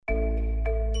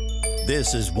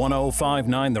This is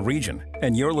 105.9 The Region,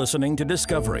 and you're listening to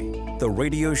Discovery, the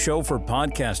radio show for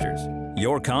podcasters.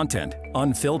 Your content,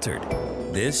 unfiltered.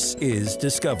 This is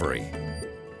Discovery.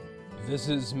 This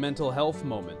is Mental Health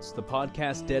Moments, the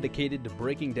podcast dedicated to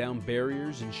breaking down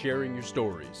barriers and sharing your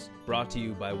stories. Brought to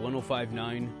you by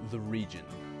 105.9 The Region.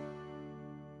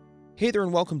 Hey there,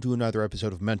 and welcome to another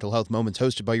episode of Mental Health Moments,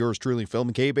 hosted by yours truly, Phil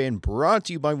McCabe, and brought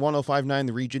to you by 105.9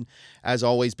 The Region. As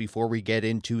always, before we get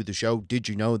into the show, did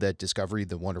you know that Discovery,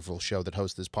 the wonderful show that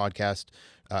hosts this podcast,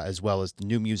 as well as the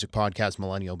new music podcast,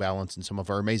 Millennial Balance, and some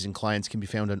of our amazing clients can be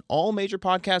found on all major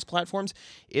podcast platforms?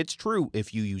 It's true.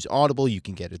 If you use Audible, you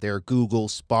can get it there. Google,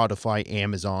 Spotify,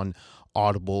 Amazon,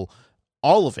 Audible,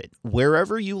 all of it.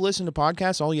 Wherever you listen to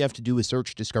podcasts, all you have to do is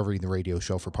search Discovery, the radio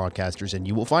show for podcasters, and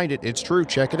you will find it. It's true.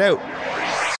 Check it out.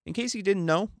 In case you didn't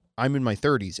know, I'm in my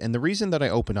 30s, and the reason that I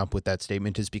open up with that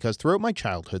statement is because throughout my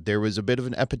childhood, there was a bit of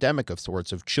an epidemic of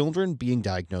sorts of children being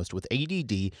diagnosed with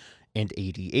ADD and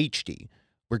ADHD.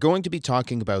 We're going to be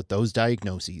talking about those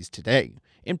diagnoses today,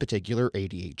 in particular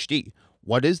ADHD.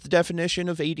 What is the definition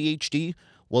of ADHD?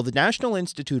 Well, the National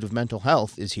Institute of Mental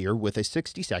Health is here with a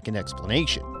 60-second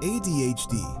explanation.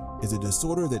 ADHD is a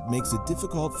disorder that makes it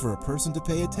difficult for a person to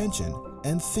pay attention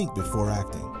and think before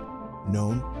acting,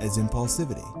 known as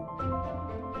impulsivity.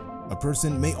 A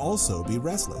person may also be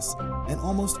restless and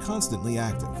almost constantly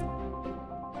active.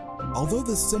 Although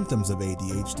the symptoms of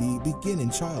ADHD begin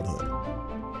in childhood,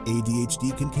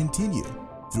 ADHD can continue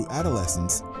through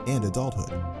adolescence and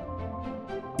adulthood.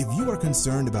 If you are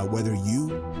concerned about whether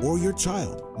you or your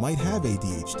child might have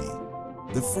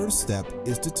ADHD, the first step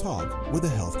is to talk with a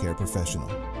healthcare professional.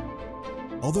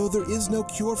 Although there is no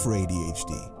cure for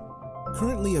ADHD,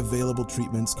 currently available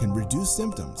treatments can reduce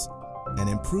symptoms and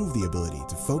improve the ability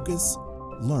to focus,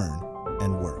 learn,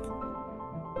 and work.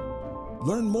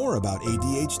 Learn more about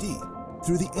ADHD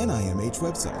through the NIMH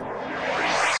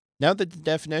website. Now that the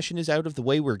definition is out of the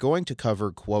way, we're going to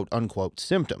cover quote-unquote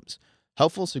symptoms,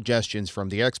 helpful suggestions from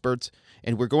the experts,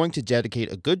 and we're going to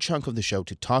dedicate a good chunk of the show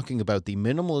to talking about the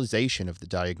minimalization of the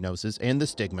diagnosis and the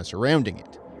stigma surrounding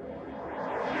it.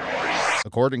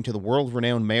 According to the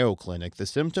world-renowned Mayo Clinic, the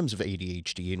symptoms of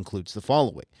ADHD includes the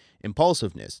following: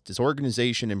 impulsiveness,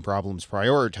 disorganization and problems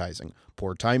prioritizing,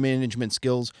 poor time management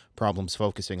skills, problems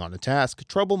focusing on a task,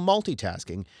 trouble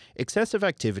multitasking, excessive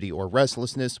activity or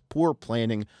restlessness, poor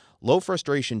planning, low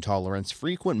frustration tolerance,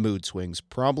 frequent mood swings,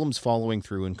 problems following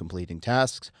through and completing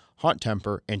tasks, hot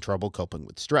temper, and trouble coping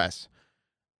with stress.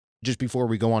 Just before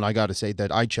we go on, I got to say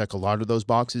that I check a lot of those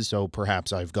boxes, so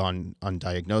perhaps I've gone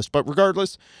undiagnosed. But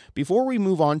regardless, before we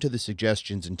move on to the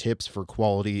suggestions and tips for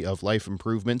quality of life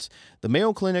improvements, the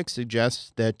Mayo Clinic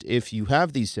suggests that if you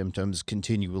have these symptoms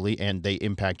continually and they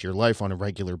impact your life on a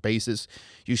regular basis,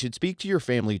 you should speak to your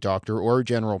family doctor or a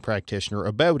general practitioner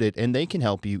about it, and they can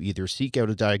help you either seek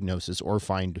out a diagnosis or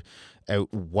find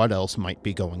out what else might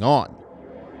be going on.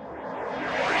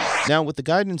 Now, with the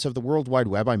guidance of the World Wide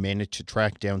Web, I managed to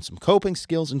track down some coping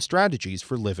skills and strategies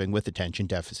for living with attention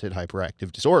deficit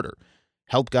hyperactive disorder.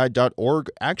 Helpguide.org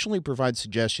actually provides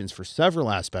suggestions for several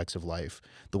aspects of life.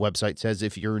 The website says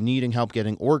if you're needing help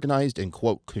getting organized and,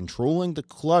 quote, controlling the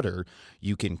clutter,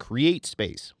 you can create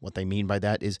space. What they mean by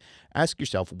that is ask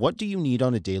yourself, what do you need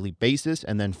on a daily basis,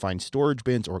 and then find storage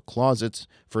bins or closets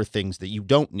for things that you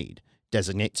don't need.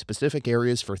 Designate specific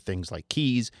areas for things like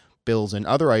keys, bills, and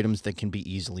other items that can be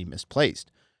easily misplaced.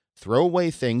 Throw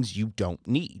away things you don't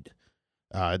need.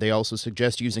 They also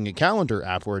suggest using a calendar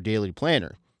app or a daily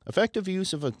planner. Effective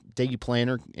use of a day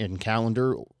planner and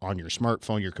calendar on your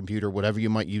smartphone, your computer, whatever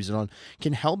you might use it on,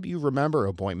 can help you remember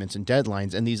appointments and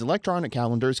deadlines, and these electronic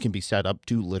calendars can be set up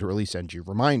to literally send you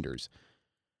reminders.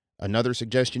 Another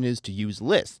suggestion is to use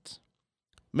lists.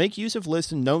 Make use of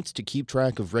lists and notes to keep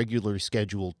track of regularly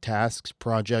scheduled tasks,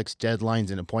 projects,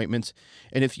 deadlines, and appointments.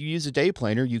 And if you use a day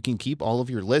planner, you can keep all of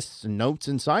your lists and notes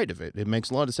inside of it. It makes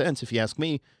a lot of sense if you ask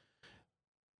me.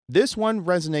 This one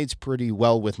resonates pretty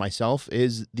well with myself,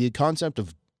 is the concept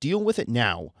of deal with it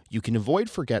now. You can avoid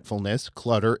forgetfulness,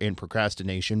 clutter, and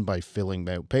procrastination by filling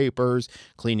out papers,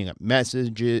 cleaning up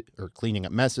messes,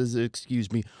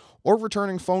 or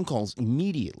returning phone calls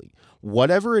immediately.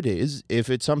 Whatever it is,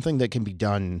 if it's something that can be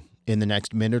done in the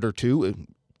next minute or two,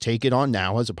 take it on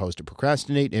now as opposed to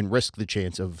procrastinate and risk the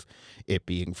chance of it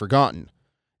being forgotten.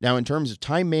 Now, in terms of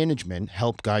time management,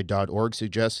 helpguide.org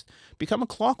suggests become a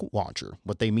clock watcher.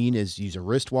 What they mean is use a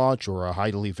wristwatch or a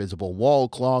highly visible wall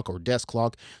clock or desk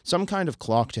clock, some kind of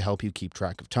clock to help you keep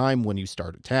track of time when you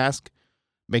start a task.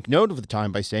 Make note of the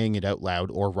time by saying it out loud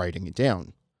or writing it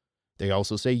down. They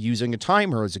also say using a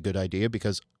timer is a good idea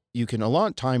because you can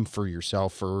allot time for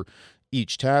yourself for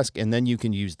each task, and then you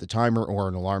can use the timer or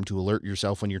an alarm to alert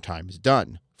yourself when your time is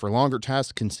done. For longer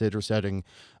tasks, consider setting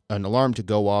an alarm to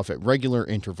go off at regular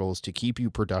intervals to keep you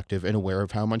productive and aware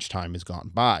of how much time has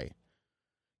gone by.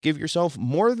 Give yourself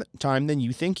more time than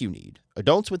you think you need.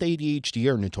 Adults with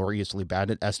ADHD are notoriously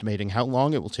bad at estimating how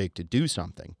long it will take to do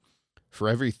something. For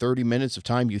every 30 minutes of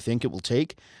time you think it will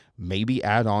take, maybe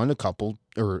add on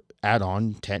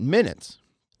 10 minutes.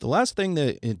 The last thing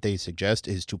that they suggest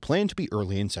is to plan to be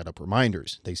early and set up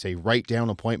reminders. They say write down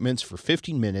appointments for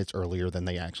 15 minutes earlier than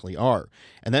they actually are,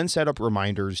 and then set up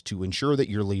reminders to ensure that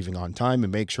you're leaving on time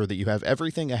and make sure that you have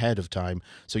everything ahead of time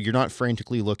so you're not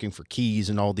frantically looking for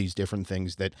keys and all these different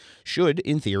things that should,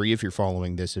 in theory, if you're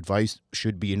following this advice,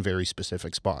 should be in very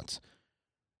specific spots.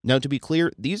 Now, to be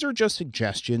clear, these are just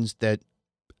suggestions that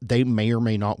they may or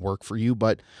may not work for you,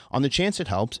 but on the chance it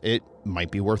helps, it might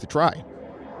be worth a try.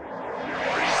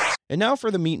 And now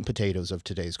for the meat and potatoes of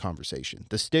today's conversation,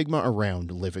 the stigma around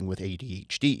living with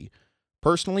ADHD.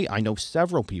 Personally, I know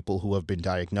several people who have been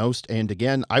diagnosed, and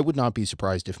again, I would not be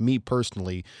surprised if me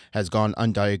personally has gone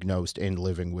undiagnosed and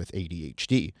living with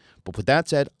ADHD. But with that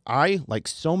said, I, like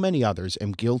so many others,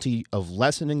 am guilty of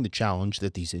lessening the challenge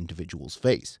that these individuals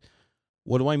face.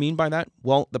 What do I mean by that?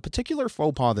 Well, the particular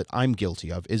faux pas that I'm guilty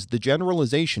of is the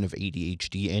generalization of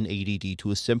ADHD and ADD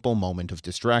to a simple moment of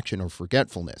distraction or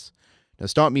forgetfulness. Now,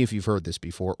 stop me if you've heard this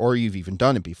before or you've even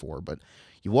done it before, but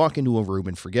you walk into a room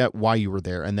and forget why you were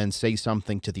there and then say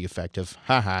something to the effect of,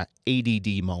 haha,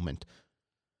 ADD moment.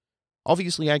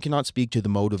 Obviously, I cannot speak to the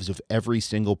motives of every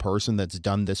single person that's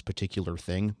done this particular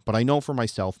thing, but I know for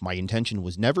myself my intention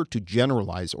was never to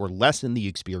generalize or lessen the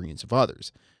experience of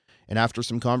others. And after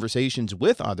some conversations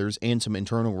with others and some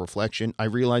internal reflection, I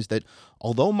realized that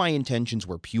although my intentions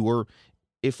were pure,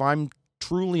 if I'm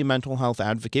truly a mental health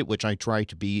advocate, which I try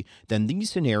to be, then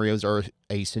these scenarios are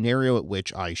a scenario at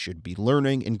which I should be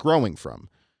learning and growing from.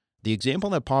 The example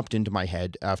that popped into my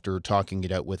head after talking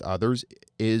it out with others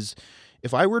is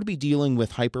if I were to be dealing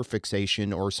with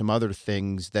hyperfixation or some other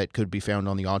things that could be found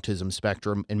on the autism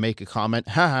spectrum and make a comment,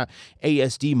 haha,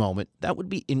 ASD moment, that would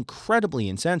be incredibly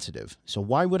insensitive. So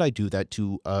why would I do that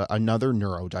to another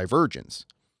neurodivergence?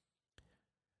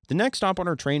 The next stop on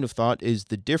our train of thought is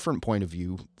the different point of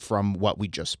view from what we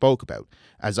just spoke about.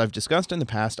 As I've discussed in the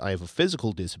past, I have a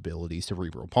physical disability,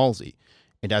 cerebral palsy.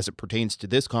 And as it pertains to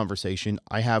this conversation,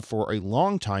 I have for a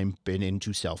long time been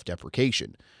into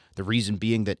self-deprecation. The reason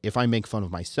being that if I make fun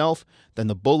of myself, then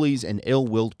the bullies and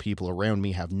ill-willed people around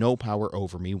me have no power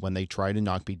over me when they try to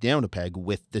knock me down a peg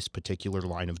with this particular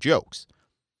line of jokes.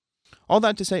 All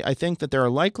that to say, I think that there are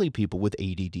likely people with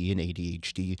ADD and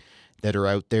ADHD that are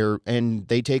out there, and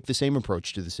they take the same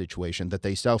approach to the situation, that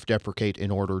they self-deprecate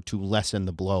in order to lessen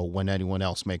the blow when anyone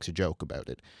else makes a joke about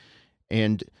it.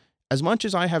 And as much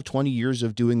as I have 20 years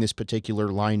of doing this particular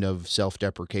line of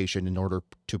self-deprecation in order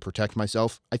to protect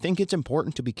myself, I think it's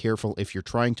important to be careful if you're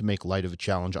trying to make light of a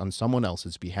challenge on someone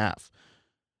else's behalf.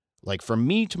 Like from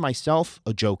me to myself,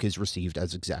 a joke is received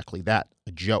as exactly that,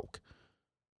 a joke.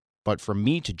 But from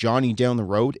me to Johnny down the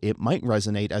road, it might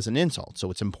resonate as an insult,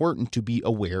 so it's important to be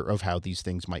aware of how these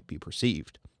things might be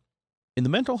perceived. In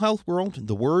the mental health world,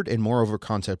 the word and moreover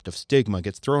concept of stigma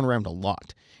gets thrown around a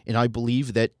lot, and I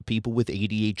believe that people with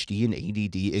ADHD and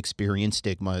ADD experience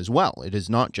stigma as well. It is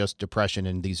not just depression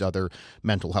and these other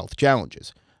mental health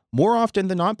challenges. More often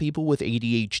than not, people with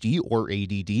ADHD or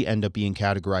ADD end up being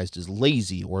categorized as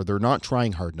lazy or they're not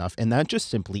trying hard enough, and that just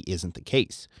simply isn't the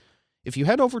case. If you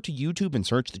head over to YouTube and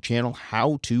search the channel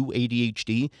How to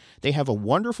ADHD, they have a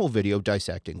wonderful video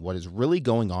dissecting what is really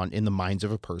going on in the minds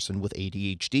of a person with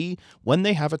ADHD when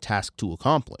they have a task to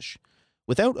accomplish.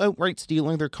 Without outright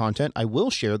stealing their content, I will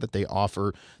share that they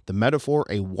offer the metaphor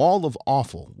a wall of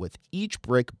awful, with each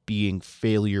brick being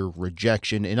failure,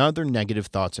 rejection, and other negative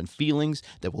thoughts and feelings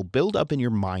that will build up in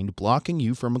your mind, blocking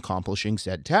you from accomplishing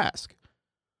said task.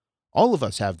 All of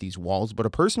us have these walls, but a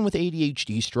person with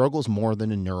ADHD struggles more than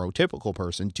a neurotypical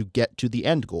person to get to the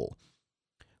end goal.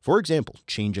 For example,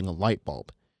 changing a light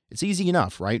bulb. It's easy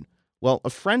enough, right? Well, a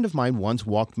friend of mine once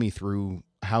walked me through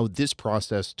how this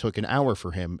process took an hour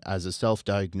for him as a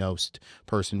self-diagnosed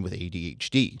person with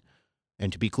ADHD.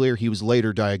 And to be clear, he was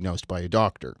later diagnosed by a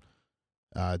doctor.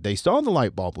 They saw the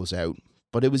light bulb was out,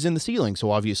 but it was in the ceiling, so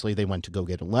obviously they went to go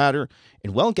get a ladder,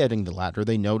 and while getting the ladder,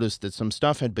 they noticed that some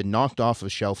stuff had been knocked off a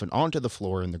shelf and onto the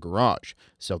floor in the garage,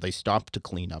 so they stopped to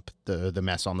clean up the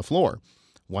mess on the floor.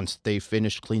 Once they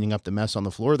finished cleaning up the mess on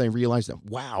the floor, they realized that,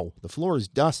 wow, the floor is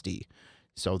dusty,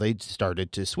 so they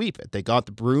started to sweep it. They got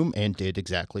the broom and did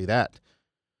exactly that.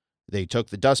 They took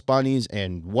the dust bunnies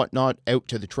and whatnot out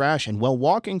to the trash, and while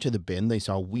walking to the bin, they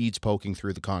saw weeds poking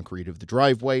through the concrete of the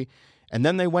driveway, and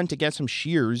then they went to get some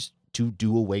shears to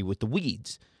do away with the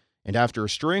weeds. And after a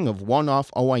string of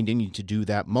one-off, oh, I need to do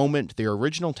that moment, their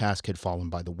original task had fallen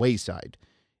by the wayside.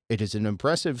 It is an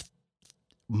impressive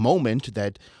moment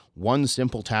that one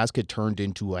simple task had turned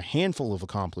into a handful of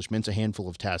accomplishments, a handful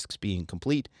of tasks being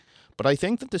complete. But I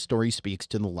think that the story speaks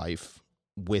to the life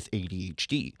with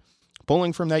ADHD.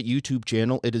 Pulling from that YouTube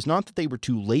channel, it is not that they were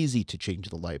too lazy to change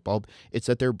the light bulb, it's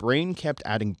that their brain kept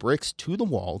adding bricks to the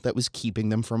wall that was keeping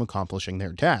them from accomplishing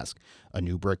their task. A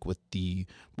new brick with the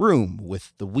broom,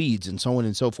 with the weeds, and so on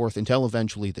and so forth, until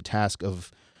eventually the task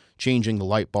of changing the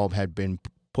light bulb had been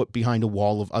put behind a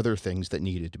wall of other things that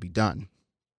needed to be done.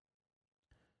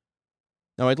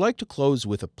 Now, I'd like to close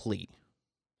with a plea.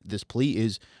 This plea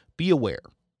is, be aware.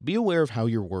 Be aware of how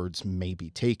your words may be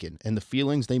taken and the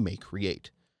feelings they may create.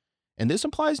 And this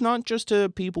applies not just to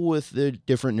people with the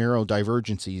different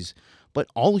neurodivergencies, but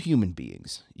all human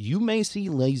beings. You may see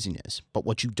laziness, but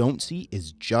what you don't see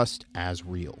is just as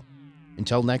real.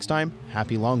 Until next time,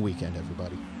 happy long weekend,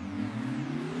 everybody.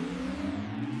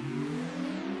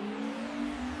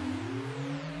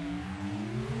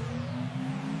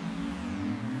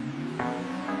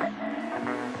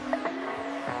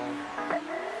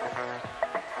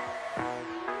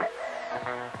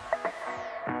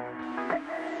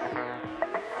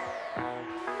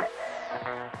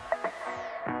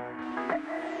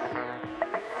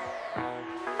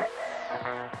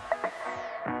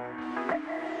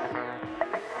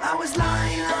 I was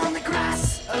lying on the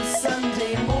grass of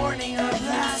Sunday morning of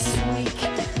last week,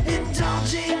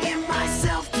 indulging in my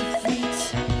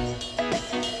self-defeat.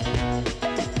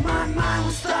 My mind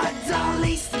was thugged, all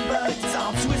laced and bugged,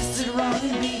 all twisted, wrong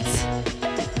and beat.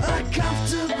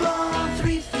 Uncomfortable,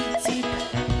 3 feet deep.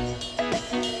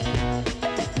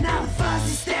 Now the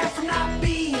fuzzy stare from not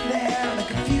being there on a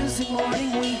confusing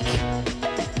morning week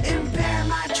impair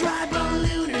my tribal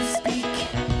lunar speak.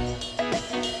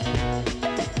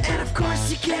 Of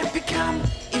course you can't become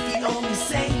if you only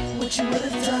say what you would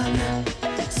have done.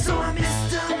 So I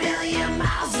missed a million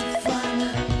miles of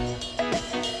fun.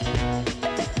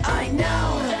 I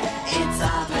know it's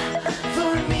up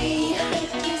for me.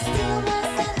 If you steal my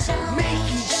sunshine,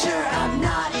 making sure I'm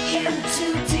not in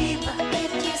too deep.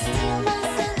 If you steal my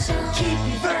sunshine, keep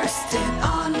me versed and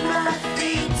on my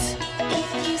feet. If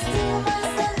you steal my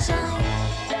sunshine.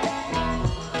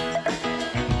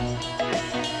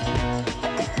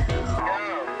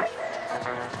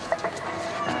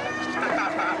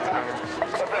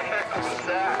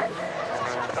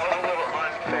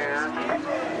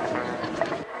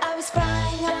 I was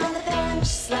flying on the bench,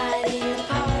 sliding in the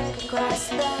park across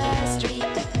the street.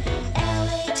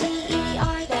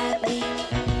 Later that week.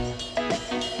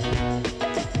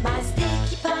 My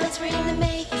sticky paws were in the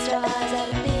making straws out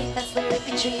of big fast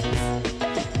slurpy treats.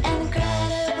 An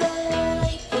incredible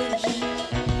Lightfoot heat.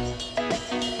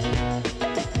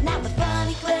 Now the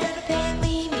funny glare to pale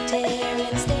gleaming tear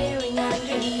and staring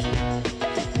under heat.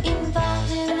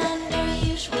 Involved in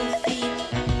unusual feet.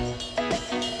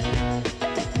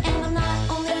 And I'm not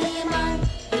only a monk,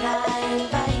 but I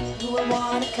invite who I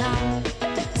wanna come.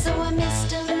 So I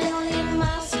missed a million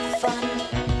miles of fun.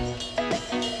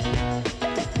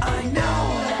 I know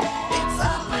it's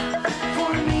up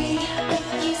for me. If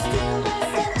you steal my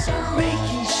sunshine,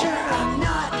 making sure I'm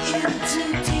not in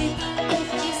too deep. If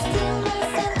you steal my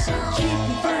sunshine, keep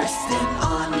me versed and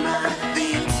on my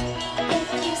feet. If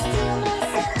you steal my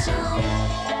sunshine,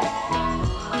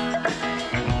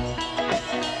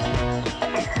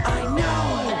 I know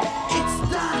it's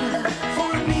done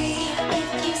for me. If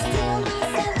you steal my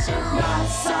sunshine, not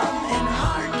some and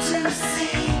hard to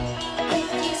see. If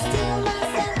you steal my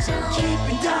sunshine, keep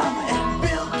me dumb and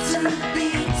built to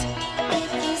beat.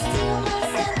 If you steal my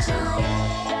sunshine,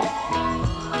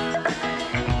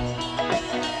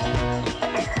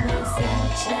 my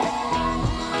sunshine.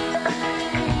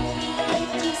 If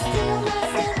you steal my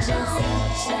sunshine, if you steal my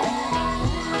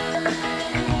sunshine,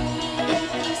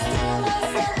 if you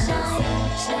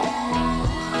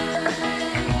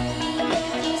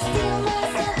steal my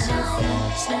sunshine,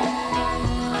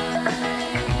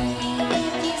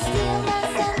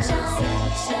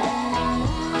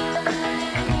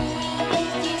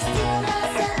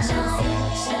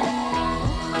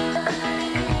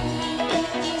 if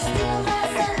you steal my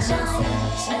sunshine, if you steal my sunshine,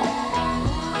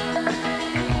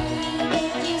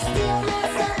 if you steal my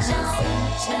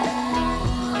sunshine,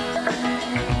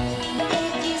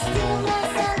 if you steal my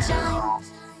sunshine.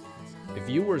 If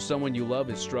you or someone you love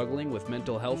is struggling with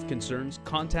mental health concerns,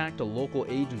 contact a local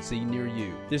agency near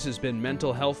you. This has been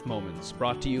Mental Health Moments,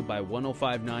 brought to you by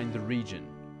 105.9 The Region.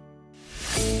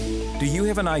 Do you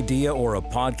have an idea or a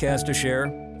podcast to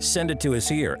share? Send it to us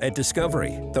here at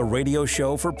Discovery, the radio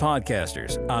show for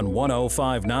podcasters on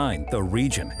 105.9 The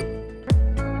Region.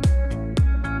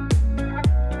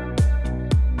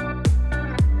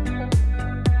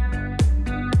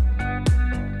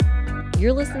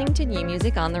 You're listening to New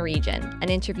Music on The Region, an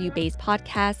interview-based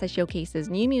podcast that showcases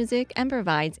new music and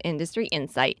provides industry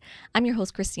insight. I'm your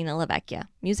host, Cristina Lavecchia,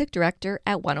 music director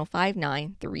at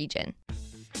 105.9 The Region.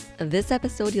 This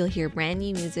episode, you'll hear brand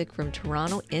new music from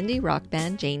Toronto indie rock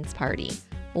band Jane's Party.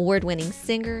 Award-winning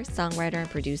singer, songwriter, and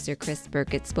producer Chris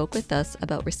Birkett spoke with us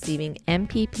about receiving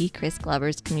MPP Chris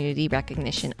Glover's Community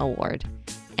Recognition Award.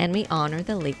 And we honor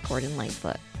the late Gordon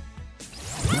Lightfoot.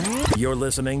 You're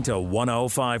listening to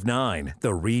 105.9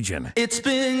 The Region. It's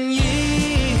been years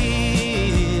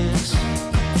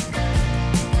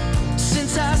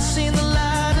since I've seen the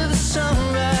light of the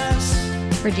sunrise.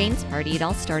 For Jane's Party, it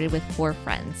all started with 4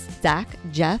 friends, Zach,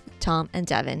 Jeff, Tom, and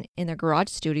Devin, in their garage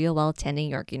studio while attending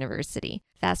York University.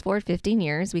 Fast forward 15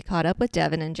 years, we caught up with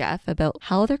Devin and Jeff about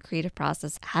how their creative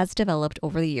process has developed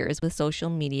over the years with social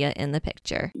media in the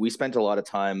picture. We spent a lot of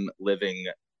time living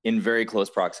in very close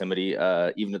proximity,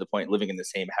 even to the point living in the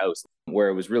same house, where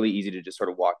it was really easy to just sort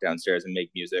of walk downstairs and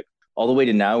make music, all the way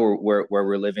to now where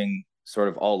we're living sort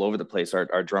of all over the place.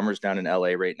 Our drummer's down in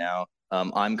LA right now.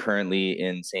 I'm currently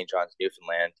in St. John's,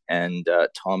 Newfoundland, and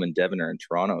Tom and Devin are in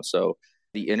Toronto. So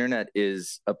the internet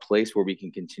is a place where we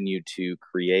can continue to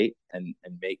create and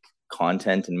make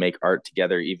content and make art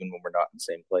together, even when we're not in the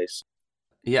same place.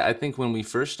 Yeah, I think when we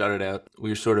first started out, we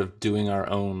were sort of doing our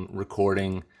own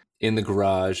recording in the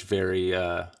garage, very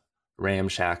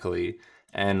ramshackly,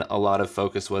 and a lot of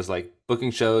focus was like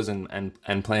booking shows and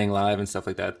playing live and stuff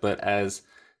like that. But as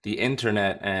the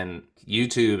internet and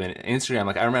YouTube and Instagram,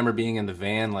 like I remember being in the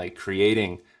van, like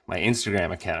creating my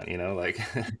Instagram account, like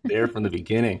there from the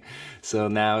beginning. So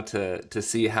now to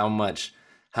see how much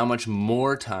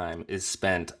more time is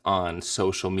spent on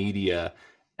social media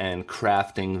and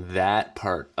crafting that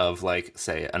part of, like,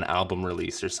 say, an album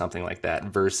release or something like that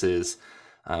versus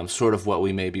sort of what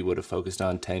we maybe would have focused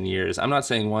on 10 years. I'm not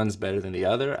saying one's better than the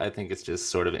other. I think it's just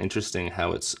sort of interesting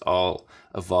how it's all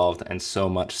evolved, and so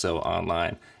much so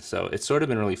online. So it's sort of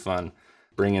been really fun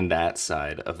bringing that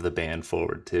side of the band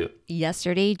forward too.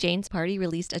 Yesterday, Jane's Party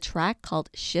released a track called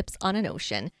Ships on an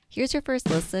Ocean. Here's your first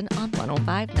listen on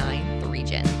 105.9 The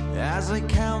Region. As I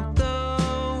count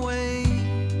the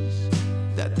ways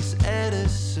that this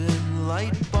Edison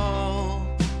light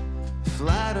bulb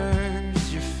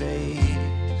flatters your face,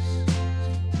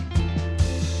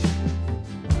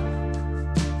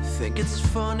 think it's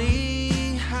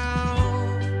funny how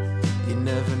you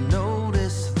never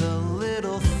notice the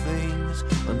little things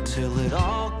until it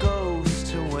all goes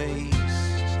to waste.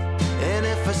 And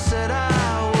if I said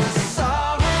I was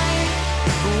sorry,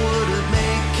 would it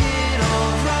make it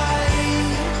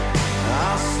alright?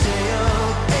 I'll stay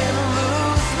up and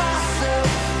lose myself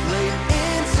late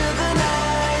into the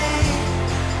night.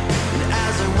 And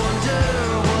as I wonder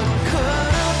what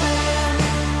could have been,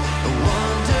 I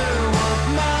wonder what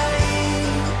might.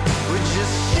 We're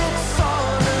just ships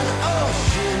on an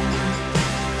ocean,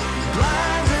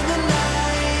 blind in the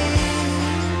night.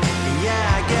 Yeah,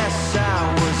 I guess I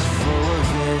was full of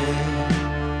it.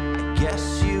 I guess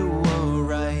you were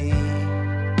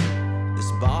right.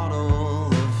 This bottle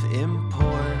of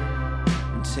import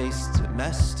tastes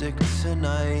domestic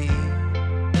tonight.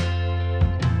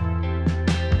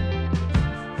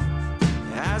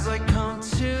 As I come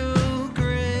to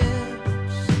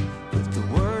grips with the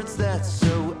words that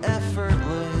so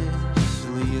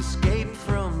effortlessly escape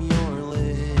from your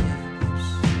lips,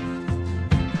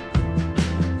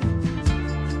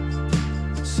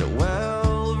 so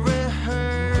well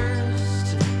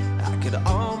rehearsed, I could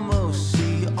almost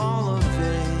see all of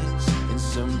it in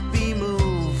some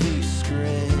B-movie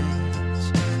script,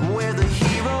 where the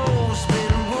hero's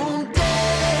been wounded,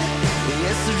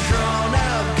 yes, a drawn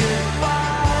out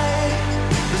goodbye.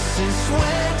 But since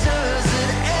when does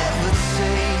it ever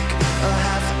take a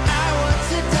half hour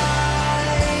to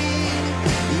die?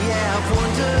 Yeah, I've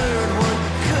wondered what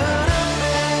could have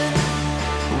been,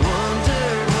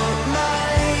 wondered what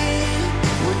might.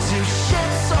 We're two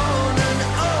ships on an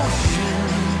ocean,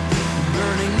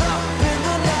 burning up in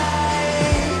the night.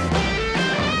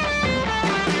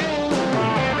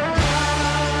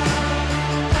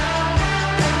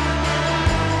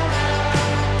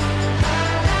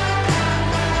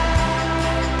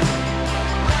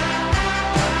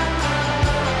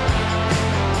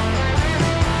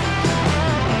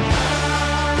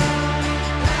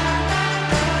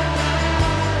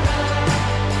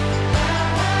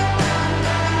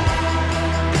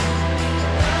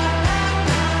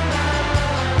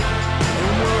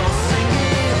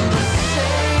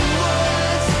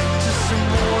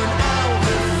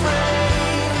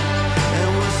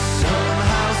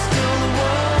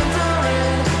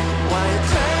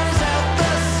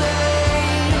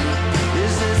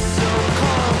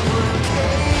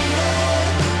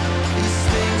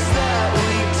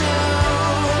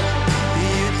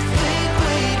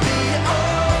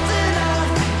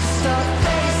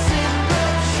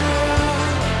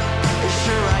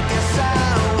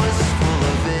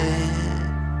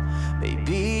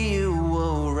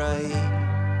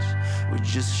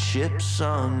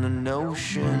 sun and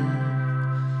ocean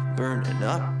burning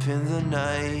up in the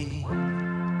night.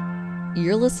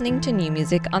 You're listening to New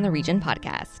Music on the Region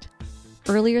podcast.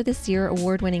 Earlier this year,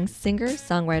 award-winning singer,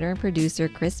 songwriter, and producer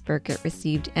Chris Birkett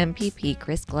received MPP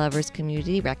Chris Glover's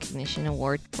Community Recognition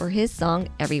Award for his song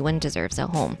Everyone Deserves a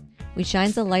Home, which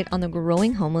shines a light on the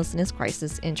growing homelessness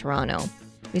crisis in Toronto.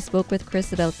 We spoke with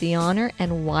Chris about the honor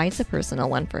and why it's a personal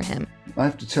one for him. I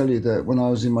have to tell you that when I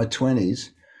was in my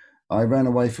 20s, I ran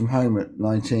away from home at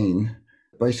 19.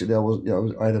 Basically,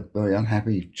 I had a very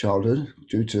unhappy childhood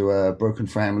due to a broken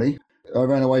family. I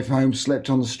ran away from home, slept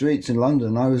on the streets in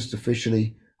London. I was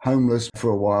officially homeless for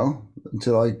a while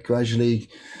until I gradually,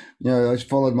 I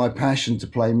followed my passion to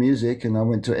play music, and I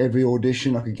went to every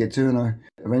audition I could get to, and I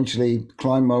eventually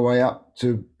climbed my way up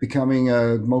to becoming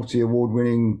a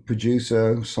multi-award-winning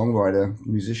producer, songwriter,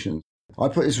 musician. I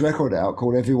put this record out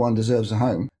called Everyone Deserves a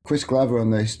Home. Chris Glover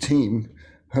and his team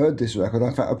heard this record.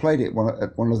 In fact, I played it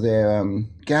at one of their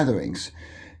gatherings,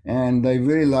 and they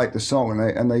really liked the song,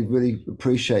 and they really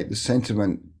appreciate the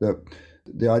sentiment,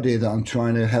 the idea that I'm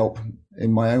trying to help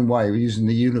in my own way, using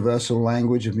the universal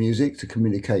language of music to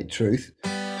communicate truth.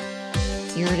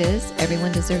 Here it is,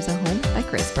 Everyone Deserves a Home by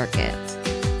Chris Birkett.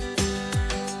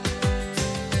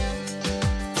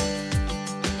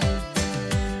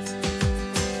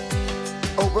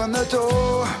 Open the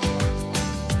door,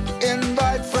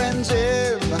 invite friends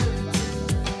in.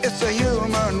 It's a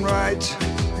human right,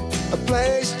 a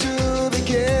place to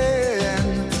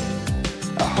begin.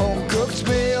 A home-cooked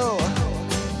meal,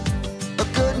 a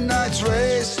good night's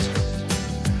rest.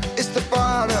 It's the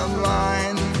bottom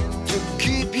line to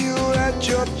keep you at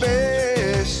your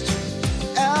best.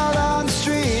 Out on the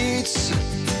streets,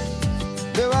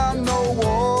 there are no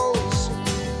walls,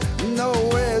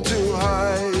 nowhere to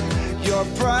hide. Your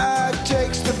pride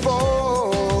takes the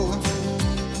fall.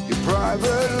 Your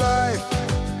private life,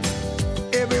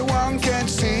 everyone can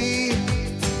see.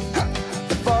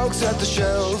 The folks at the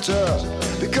shelter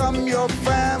become your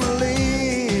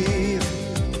family.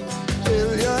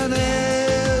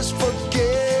 Billionaires,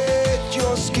 forget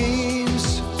your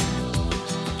schemes.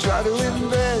 Try to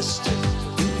invest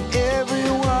in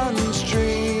everyone's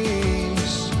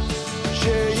dreams.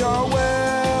 Share your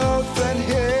wealth and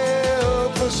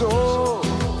help us all.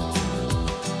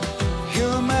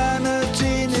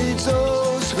 Humanity needs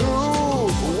those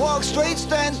who walk straight,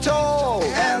 stand tall,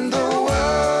 and the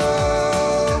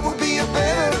world will be a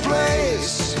better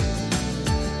place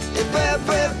if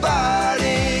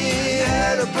everybody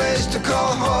had a place to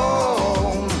call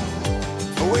home.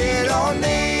 We don't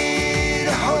need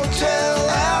a hotel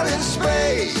out in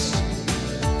space,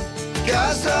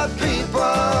 'cause the people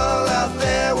out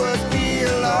there would be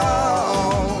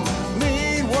alone.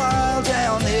 Meanwhile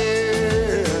down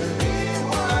here,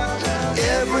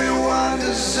 everyone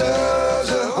deserves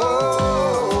a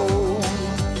home.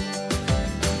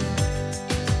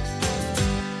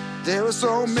 There are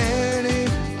so many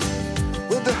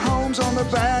with the homes on their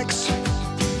backs,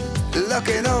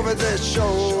 looking over their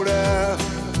shoulder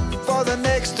for the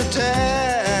next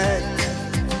attack.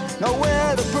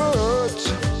 Nowhere to put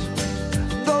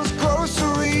those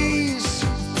groceries.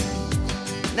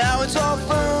 Now it's all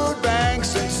food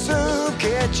banks and soup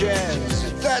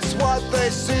kitchens. That's what they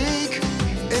seek.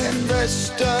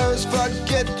 Investors,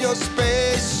 forget your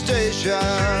space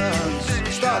stations.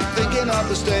 Start thinking of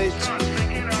the state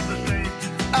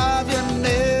of your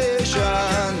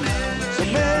nation. So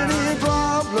many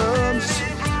problems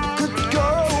could go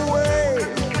away.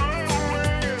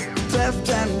 Theft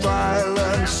and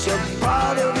violence are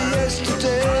part of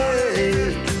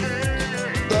yesterday.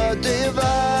 The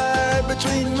divide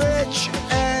between rich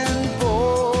and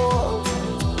poor,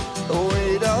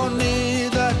 we don't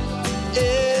need that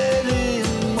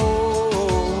anymore.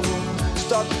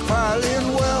 Stockpiling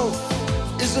wealth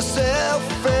is a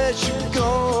selfish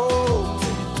goal,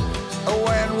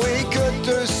 when we could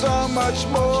do so much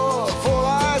more for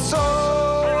our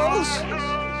souls.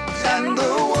 And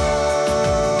the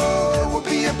world would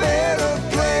be a better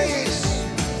place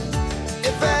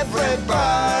if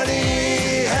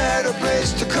everybody had a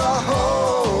place to call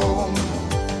home.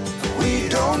 We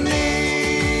don't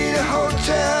need a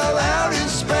hotel out in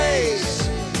space.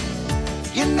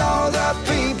 You know the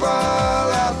people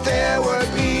out there would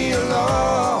be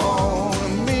alone.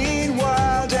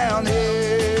 Meanwhile down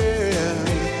here,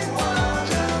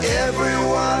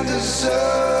 everyone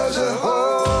deserves a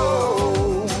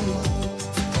home.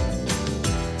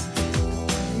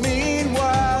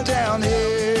 Meanwhile down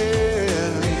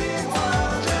here,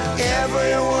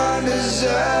 everyone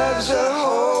deserves a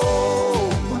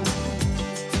home.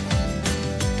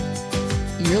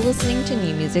 You're listening to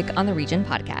New Music on the Region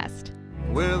podcast.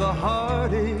 With a heart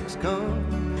heartaches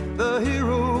come, the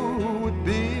hero would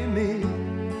be me.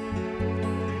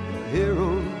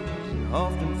 Heroes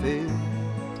often fail,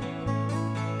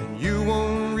 and you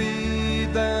won't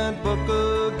read that book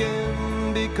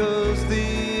again because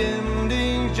the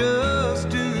ending's just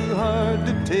too hard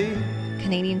to take.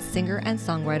 Canadian singer and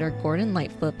songwriter Gordon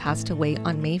Lightfoot passed away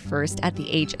on May 1st at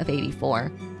the age of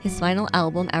 84. His final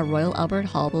album at Royal Albert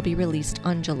Hall will be released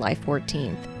on July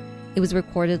 14th. It was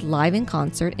recorded live in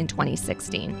concert in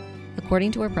 2016.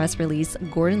 According to a press release,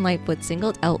 Gordon Lightfoot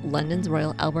singled out London's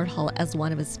Royal Albert Hall as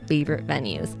one of his favorite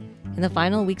venues. In the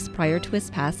final weeks prior to his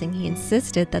passing, he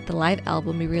insisted that the live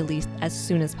album be released as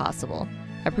soon as possible,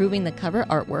 approving the cover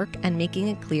artwork and making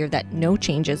it clear that no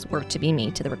changes were to be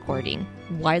made to the recording.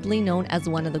 Widely known as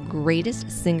one of the greatest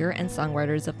singer and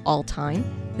songwriters of all time,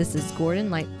 this is Gordon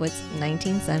Lightfoot's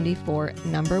 1974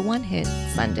 #1 hit,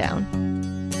 Sundown.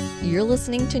 You're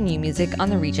listening to New Music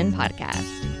on the Region podcast.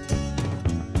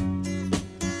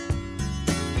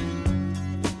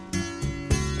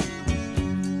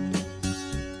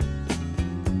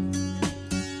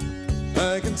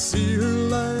 I can see her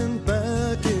lying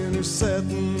back in her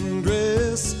satin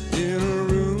dress, in a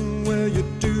room where you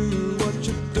do what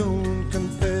you don't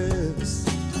confess.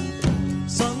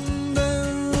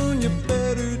 Sundown, you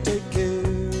better take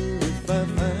care if I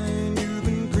find you've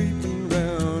been creeping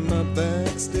round my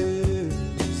back stairs.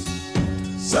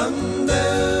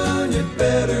 Sundown, you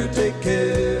better take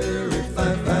care if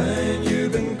I find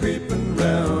you've been creeping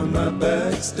round my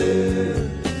back stairs.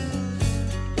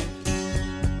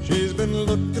 She's been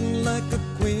looking like a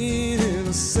queen in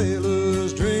a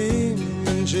sailor's dream,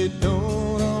 and she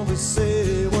don't always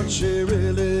say what she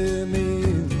really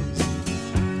means.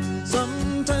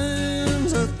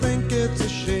 Sometimes I think it's a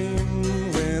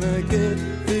shame when I get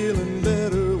feeling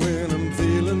better when I'm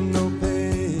feeling no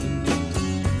pain.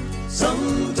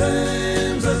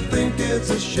 Sometimes I think it's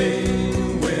a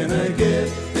shame when I get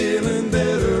feeling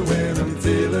better when I'm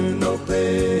feeling no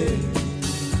pain.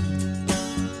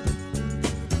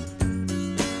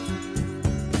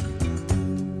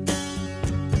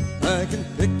 I can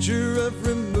picture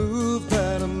every move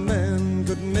that a man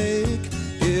could make.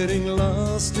 Getting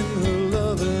lost in her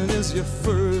loving is your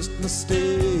first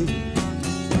mistake.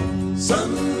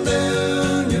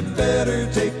 Sundown, you better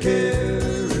take care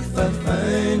if I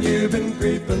find you've been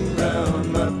creeping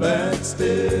round my back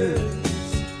stairs.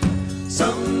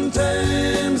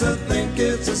 Sometimes I think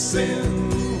it's a sin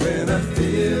when I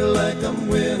feel like I'm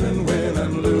winning when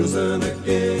I'm losing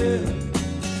again.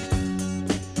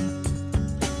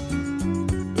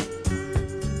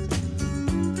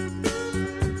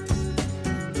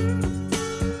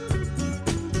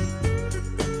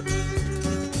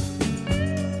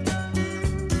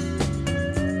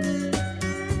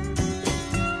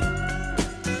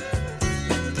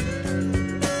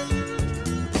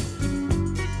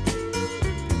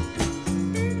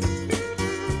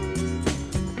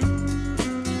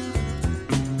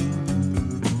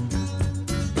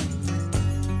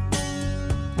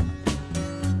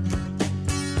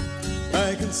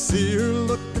 I can see her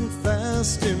looking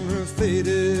fast in her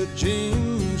faded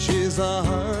jeans. She's a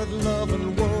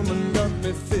hard-loving woman, got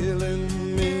me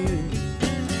feeling mean.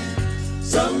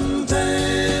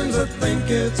 Sometimes I think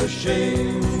it's a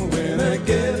shame when I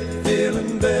get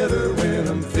feeling better when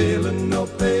I'm feeling no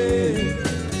pain.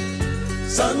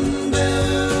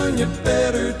 Sundown, you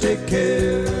better take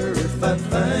care if I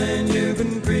find you've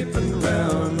been creeping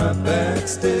round my back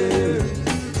stairs.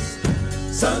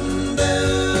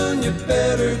 Sundown, you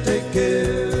better take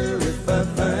care if I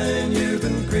find you've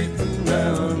been creeping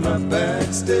round my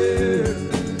back stairs.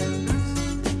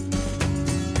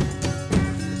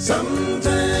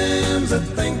 Sometimes I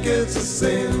think it's a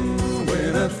sin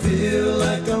when I feel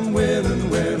like I'm winning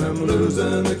when I'm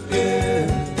losing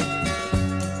again.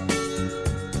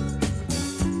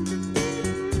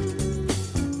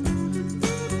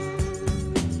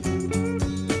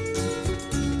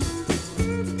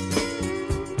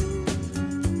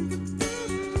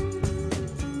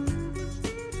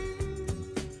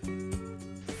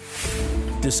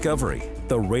 Discovery,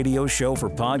 the radio show for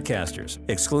podcasters,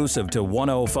 exclusive to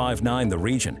 1059 The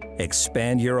Region.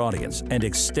 Expand your audience and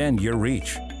extend your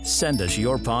reach. Send us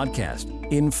your podcast.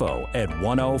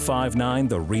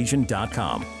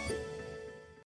 Info@1059theregion.com.